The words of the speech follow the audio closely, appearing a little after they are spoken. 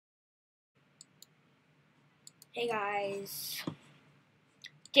Hey guys,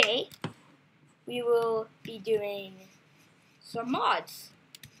 today we will be doing some mods.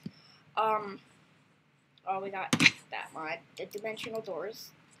 We got that mod, the dimensional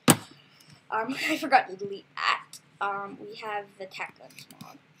doors. I forgot to delete that. We have the tech guns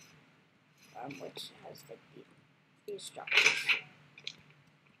mod, which has these structures.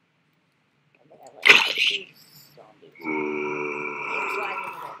 And they have like these zombies. It's lagging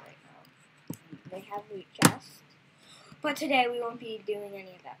a bit right now. They have loot chests. But today we won't be doing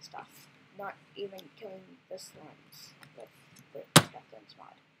any of that stuff. Not even killing the slimes with the Stephens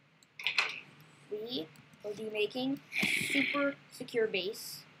mod. We will be making a super secure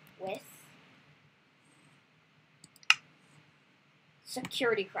base with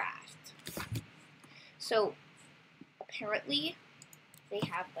security craft. So apparently they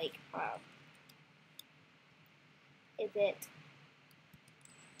have like is it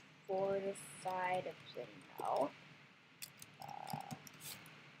fortified obsidian?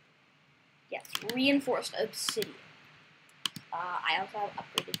 Yes, reinforced obsidian. I also have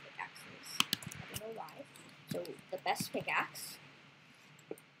upgraded pickaxes. I don't know why. So the best pickaxe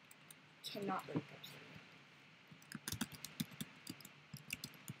cannot break obsidian.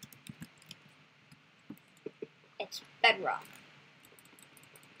 It's bedrock.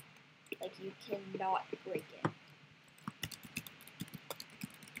 Like you cannot break it.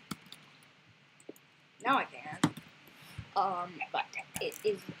 Now I can. But it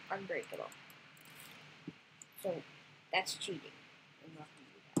is unbreakable. So that's cheating. I'm not gonna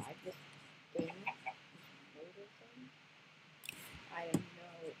do that. This thing, this motor thing, I don't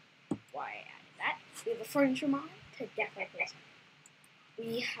know why I added that. We have a furniture mod to decorate this.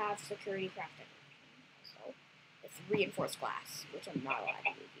 We have security craft decoration also. It's reinforced glass, which I'm not allowed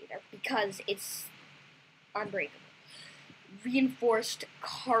to use either because it's unbreakable. Reinforced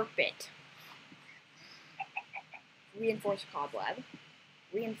carpet. Reinforced cobweb.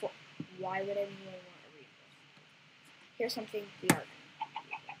 Why would anyone want a reinforced? Here's something we are going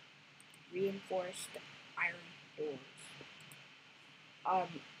to do. Reinforced iron doors.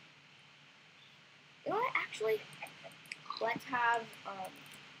 You know what? Actually, let's have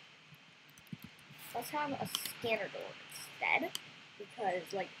a scanner door instead,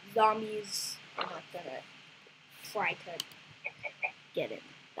 because like zombies are not gonna try to get in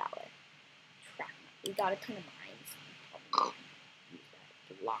that way. We got a ton of mines. Use that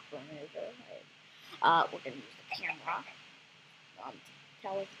to lock runners over. We're gonna use the camera.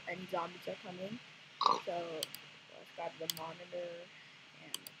 Tell if any zombies are coming. So let's grab the monitor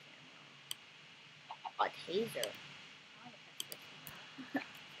and the camera. A taser.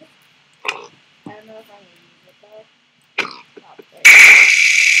 I don't know if I'm gonna use it though.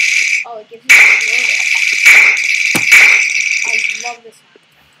 Oh, it gives you a exploding. I love this sound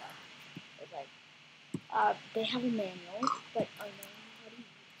effect though. It's like they have a manual, but I know how to use it.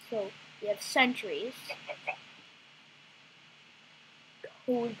 So we have sentries,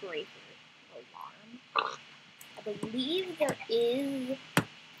 code breaker, alarm. I believe there is.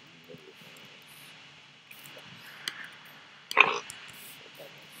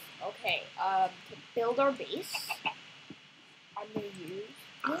 Okay, to build our base, I'm gonna use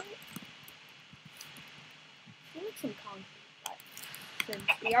some concrete, but since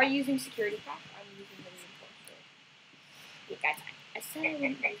we are using security craft, I'm using the reinforced. Yeah, guys, I said I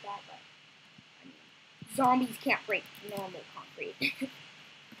wouldn't use that, but I mean, zombies can't break normal concrete.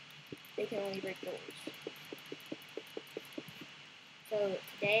 They can only break doors. So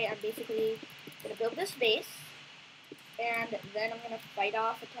today, I'm basically gonna build this base. And then I'm gonna fight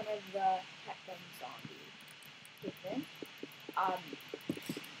off a ton of the tech gun zombie people.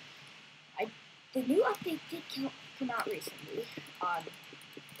 The new update did come out recently,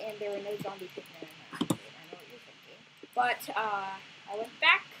 and there were no zombie pigmen in that update. I know what you're thinking, but I went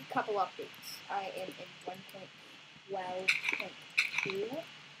back a couple updates. In 1.12.2,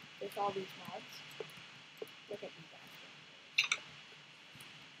 with all these mods. Look at these guys.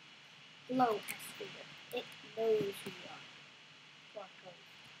 Hello, Hessvader. It knows who you are.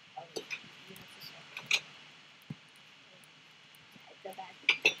 The bad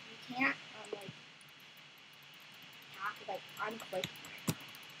thing. You can't I'm clicking right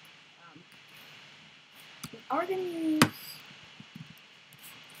now. We are gonna use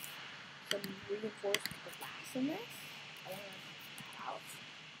some reinforced glass in this. I don't know if that out.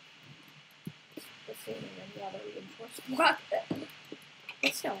 This isn't any other reinforced block, but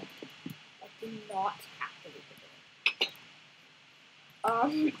still, I do not activate the door.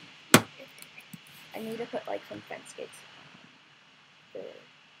 I need to put like some fence gates.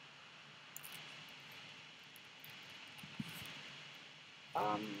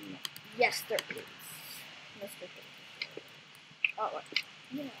 Yes, there is. Mr. Oh, what?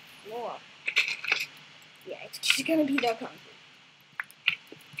 Yeah, floor. Yeah, it's just gonna be the concrete.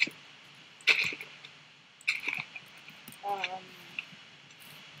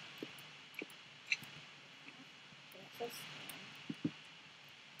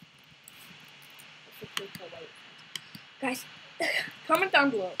 Guys, comment down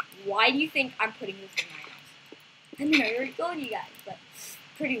below. Why do you think I'm putting this in my house? I mean, I already told you guys, but it's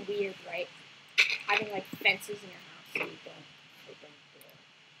pretty weird, right? Having like fences in your house so you don't open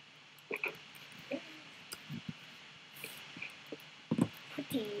the door.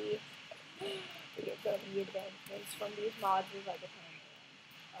 Pretty. We get so many advancements from these mods is like a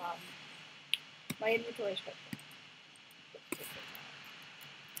ton. My inventory is quite full.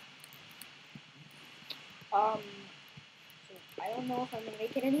 So I don't know if I'm gonna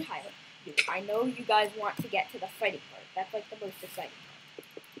make it any higher. I know you guys want to get to the fighting part. That's like the most exciting part.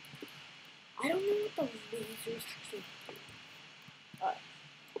 I don't know what the lasers actually do.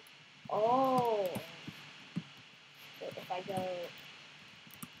 Oh. So if I go.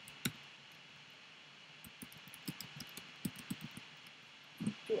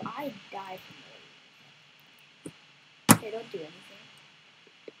 Do I die from those? They don't do anything.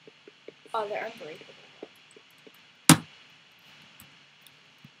 Oh, they're unbreakable.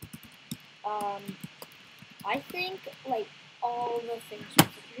 I think, like, all the things from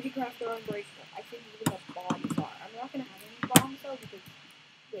Security Craft are unbreakable. I think even the bombs are. I'm not gonna have any bombs, though, because,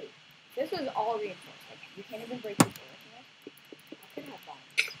 wait, this is all reinforced. Like, you can't even break the door from it. I could have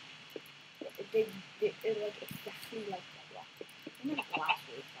bombs. They're like, exactly like that rock. I'm gonna have glass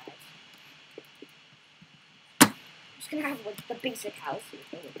roof, guys. I'm just gonna have, like, the basic house with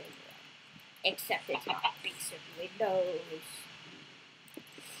the windows around. Except it's not basic windows.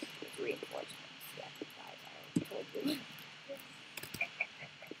 It's reinforcements. Yeah, guys, I already told you.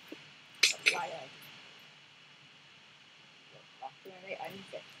 Why I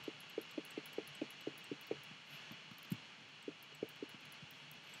unzip.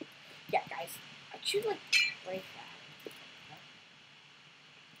 Yeah, guys, I should like break that.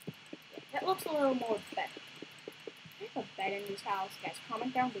 Yeah, that looks a little more better. I have a bed in this house, guys.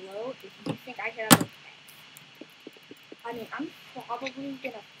 Comment down below if you think I should have a bed. I mean, I'm probably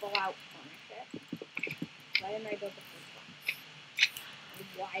gonna full out furnish it. Why didn't I build the first box?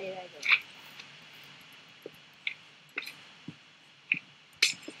 Why did I build it?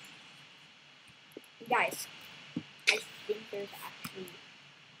 Guys, I think there's actually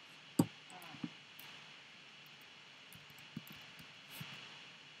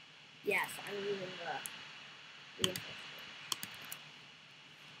yes, I'm using the reinforced.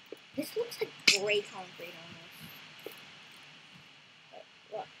 This looks like gray concrete almost. But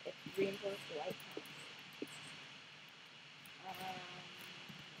look, it's reinforced white concrete.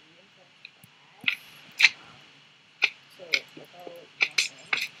 Reinforced glass. So we'll go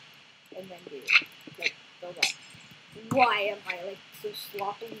and then do like build up. Why am I like so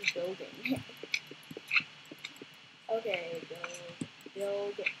sloppily building? Okay,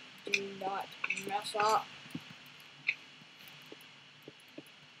 build, do not mess up.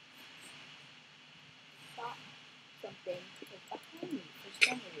 Stop something behind me for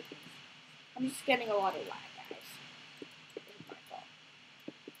some reason. I'm just getting a lot of lag, guys. This is my fault.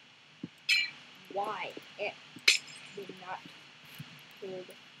 Why it did not hold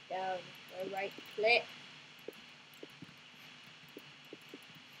down the right click?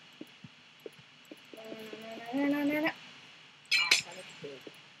 No.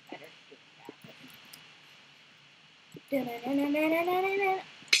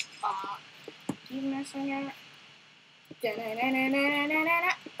 Keep messing up.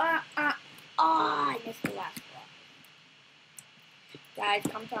 I missed the last block. Guys,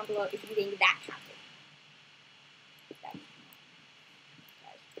 comment down below if you think that counted.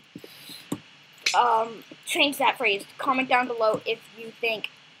 Change that phrase. Comment down below if you think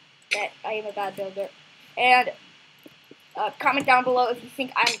that I am a bad builder. And comment down below if you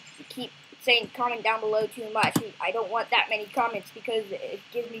think I keep saying comment down below too much. I don't want that many comments because it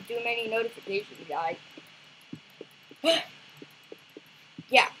gives me too many notifications, guys.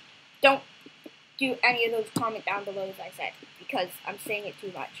 Yeah, don't do any of those comment down below as I said, because I'm saying it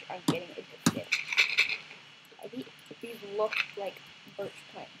too much. I'm getting addicted. These look like birch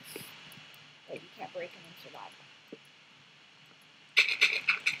planks. But you can't break them and survive.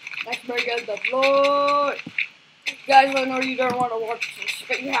 Let's break out the floor. Guys, I know you don't want to watch this,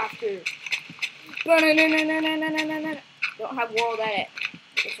 but you have to. Don't have world edit.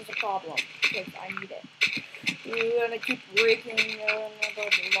 This is a problem, because I need it. We're gonna keep breaking the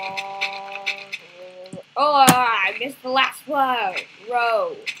block. Oh, I missed the last row.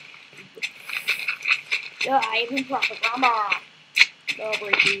 I even proper grammar. No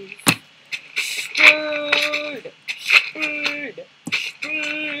breakies. Speed! Speed!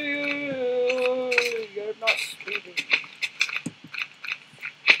 Speed! You're not speeding.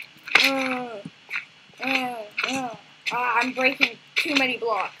 I'm breaking too many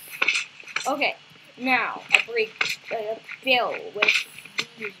blocks. Okay, now I break the bill with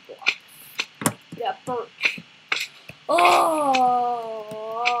these blocks. The birch.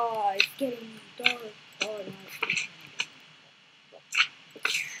 Oh, it's getting dark. Oh, no,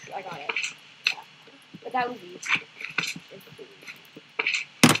 I got it. But that was easy.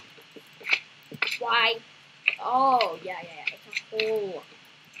 Why? Oh, yeah. It's a hole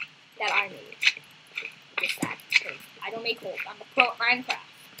that I made. Just that. Because I don't make holes. I'm a pro at Minecraft.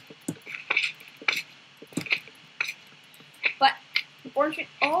 But,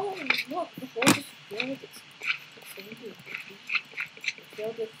 oh, look, the hole just filled. It's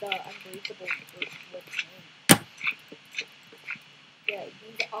filled with unbreakable wood. Yeah,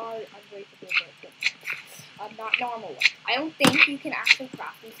 these are unbreakable wood. Not normal ones. I don't think you can actually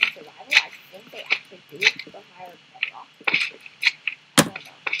craft these in survival. I think they actually do it for higher bedrock. I don't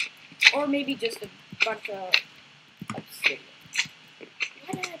know. Or maybe just a bunch of obsidian.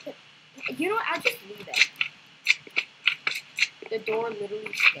 Why did I put... You know what? I'll just leave it. The door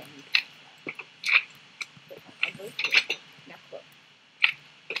literally spins. I'll go through it. Now look.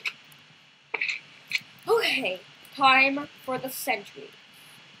 Okay. Time for the sentry.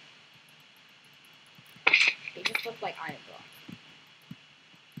 They just look like iron blocks.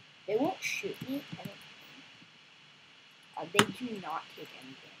 They won't shoot me, I don't think. They do not take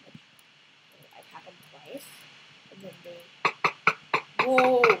any damage. So I attack them twice, and then they...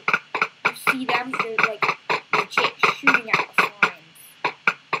 Whoa! You see them? They're like legit shooting at the slimes.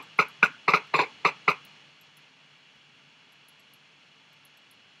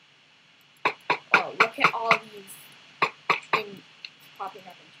 Oh, look at all these popping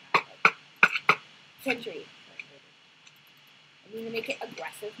up in chat. Like, sentry. I'm going to make it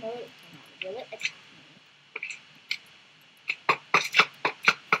aggressive mode. Hang on, will it attack me?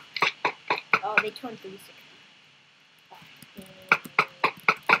 Oh, they turn 360.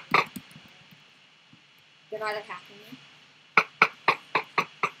 They're not attacking me.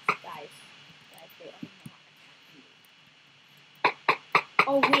 Guys, they are not attacking me.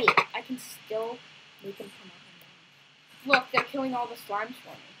 Oh, wait, I can still make them come up and down. Look, they're killing all the slimes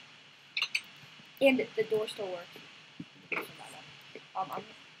for me. And the door still works.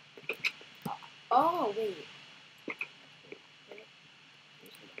 Oh, wait.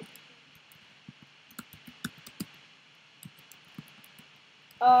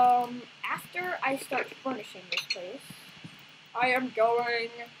 After I start furnishing this place, I am going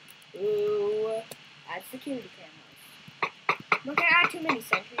to add security cameras. I'm not going to add too many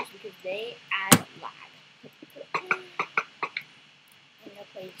sentries because they add lag. I'm going to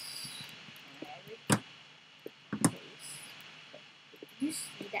place every place. You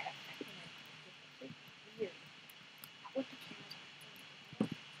see that effect? It's weird. Not what the cameras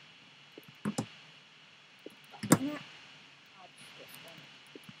are.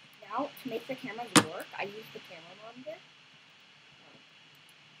 Now, to make the cameras work, I use the camera monitor.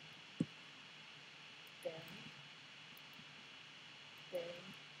 So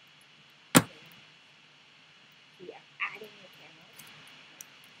yeah, adding the cameras.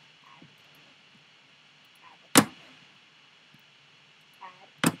 Add the camera. Add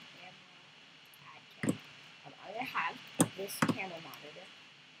camera. Add camera. I'm going to have this camera monitor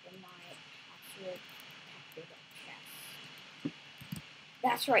in my password protected chest.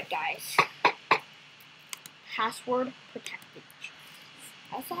 That's right, guys. Password protected chest.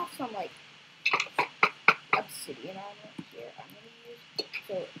 I also have some like obsidian armor here. I'm gonna use.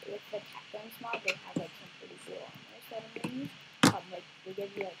 So with the tech guns mod, they have like some pretty cool armor that I'm gonna use. Like they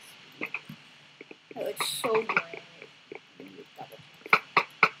give you like speed. Oh, it's so good. Double check.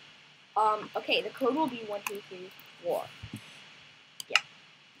 Okay, the code will be 1, 2, 3, 4. Yeah.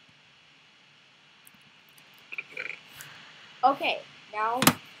 Okay, now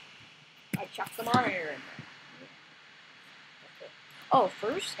I chuck the monitor in there. Okay. Oh,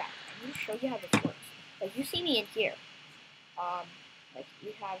 first, guys, I need to show you how this works. Like, you see me in here. Like,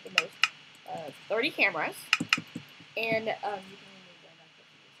 you have the most, 30 cameras, and, you can remove them after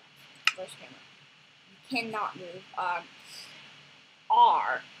first camera. You cannot move,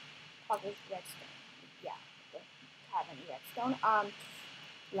 R, toggles redstone. Yeah, don't have any redstone.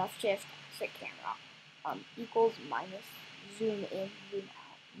 Left shift, set camera. Equals minus, zoom in, zoom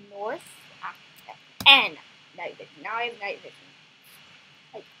out. North, N, night vision. Now I have night vision.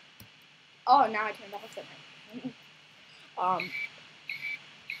 Like, oh, now I turned off the night.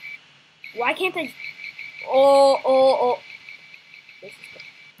 Why can't I? Oh. This is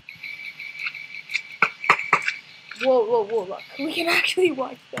good. Whoa, look. We can actually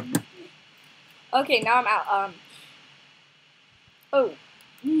watch them. Okay, now I'm out. Oh.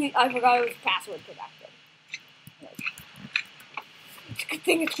 I forgot it was password protected. It's a good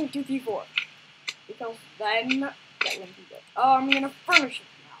thing it's 1, 2, 3, 4. Because then that wouldn't be good. I'm gonna furnish it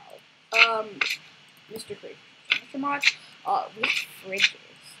now. Mr. Fridge. Mr. Mod. We have fridges,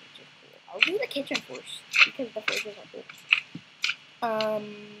 which is cool. I'll do the kitchen first because the fridges are cool.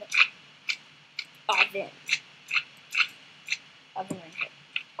 Oven range.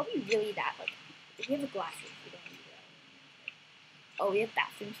 Are we really that like? If we have a glass roof, we don't need that. Oh, we have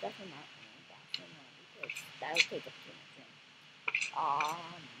bathroom stuff in that. Because that'll take up too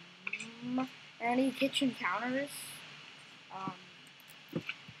much room. Any kitchen counters?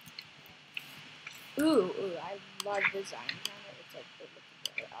 Ooh, I love the design counter. It's like it looks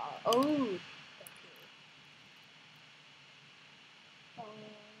good.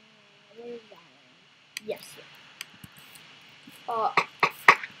 Where is that? Yes.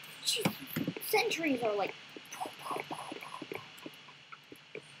 Geez, sentries are like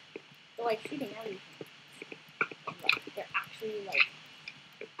they're like shooting everything. Look, they're actually like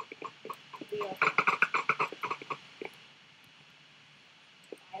real.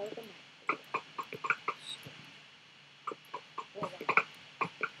 I open that.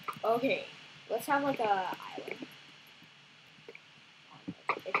 Okay, let's have like a island.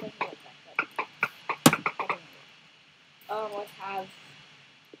 It doesn't look that good. Let's have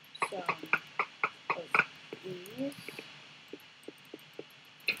some of these.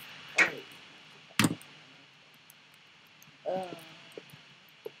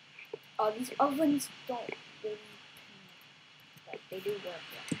 These ovens don't really, but they do work.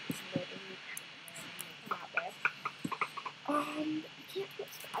 Yeah. Come out there. You can't put.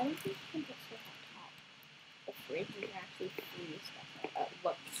 I don't think you can put stuff on top. The fridge, you can actually freeze stuff.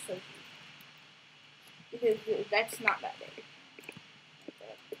 Look, so huge. That's not that big.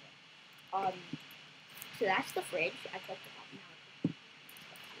 So that's the fridge. I put the top now.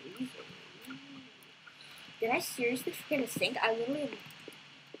 Freezer. Did I seriously forget a sink? I literally.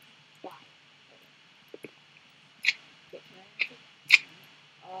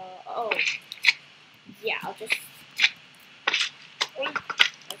 Oh. Yeah, I'll just.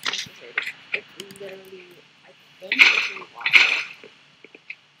 It's literally, I think it's really water.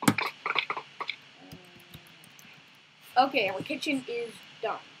 Okay, our kitchen is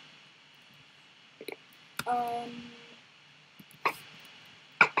done.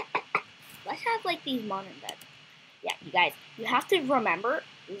 Let's have like these modern beds. Yeah, you guys, you have to remember,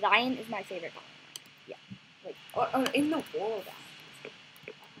 Zion is my favorite color. Yeah, like in the world.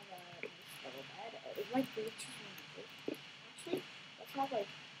 It's like actually, let's have like,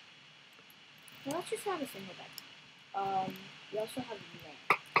 no, let's just have a single bed. We also have land.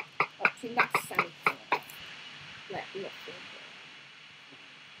 Actually, not semi-permanent. Look,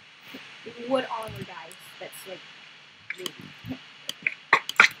 wood armor, guys. That's like really.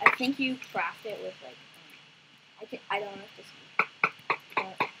 I think you craft it with like. I don't know if this.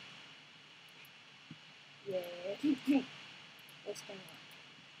 Yeah. Let's turn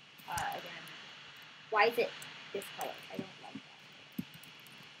on. Again. Why is it this color? I don't like that.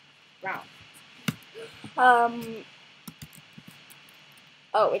 Brown.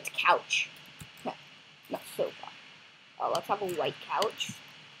 Oh, it's couch. Not sofa. Oh, let's have a white couch.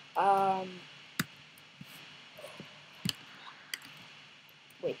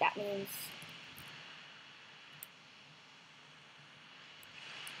 Wait, that means.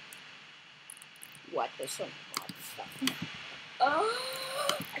 What? There's some stuff. Oh,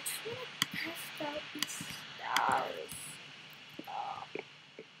 I just want to test out these stars.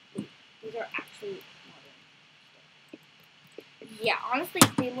 These are actually modern. Yeah, honestly,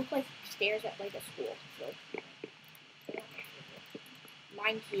 they look like stairs at like a school. So,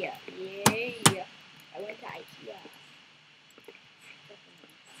 IKEA. Yay! I went to IKEA.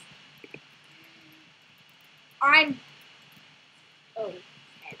 Oh,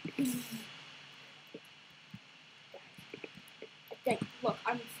 look,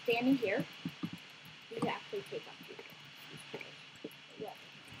 I'm standing here. You can actually take up these chairs. Yeah.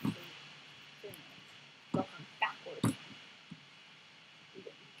 Look, I'm backwards. You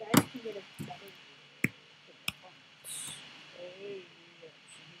guys can get a better view.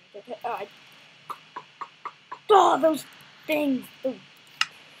 Oh, those things.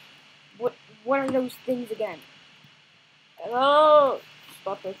 What are those things again? Oh,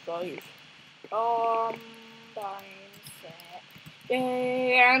 stop the size. Time set.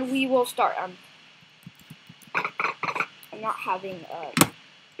 And we will start. I'm not having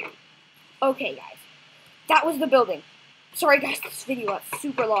Okay, guys. that was the building. Sorry guys, this video got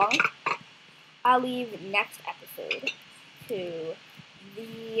super long. I'll leave next episode to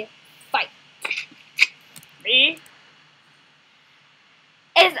the fight. Me?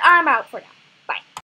 I'm out for now.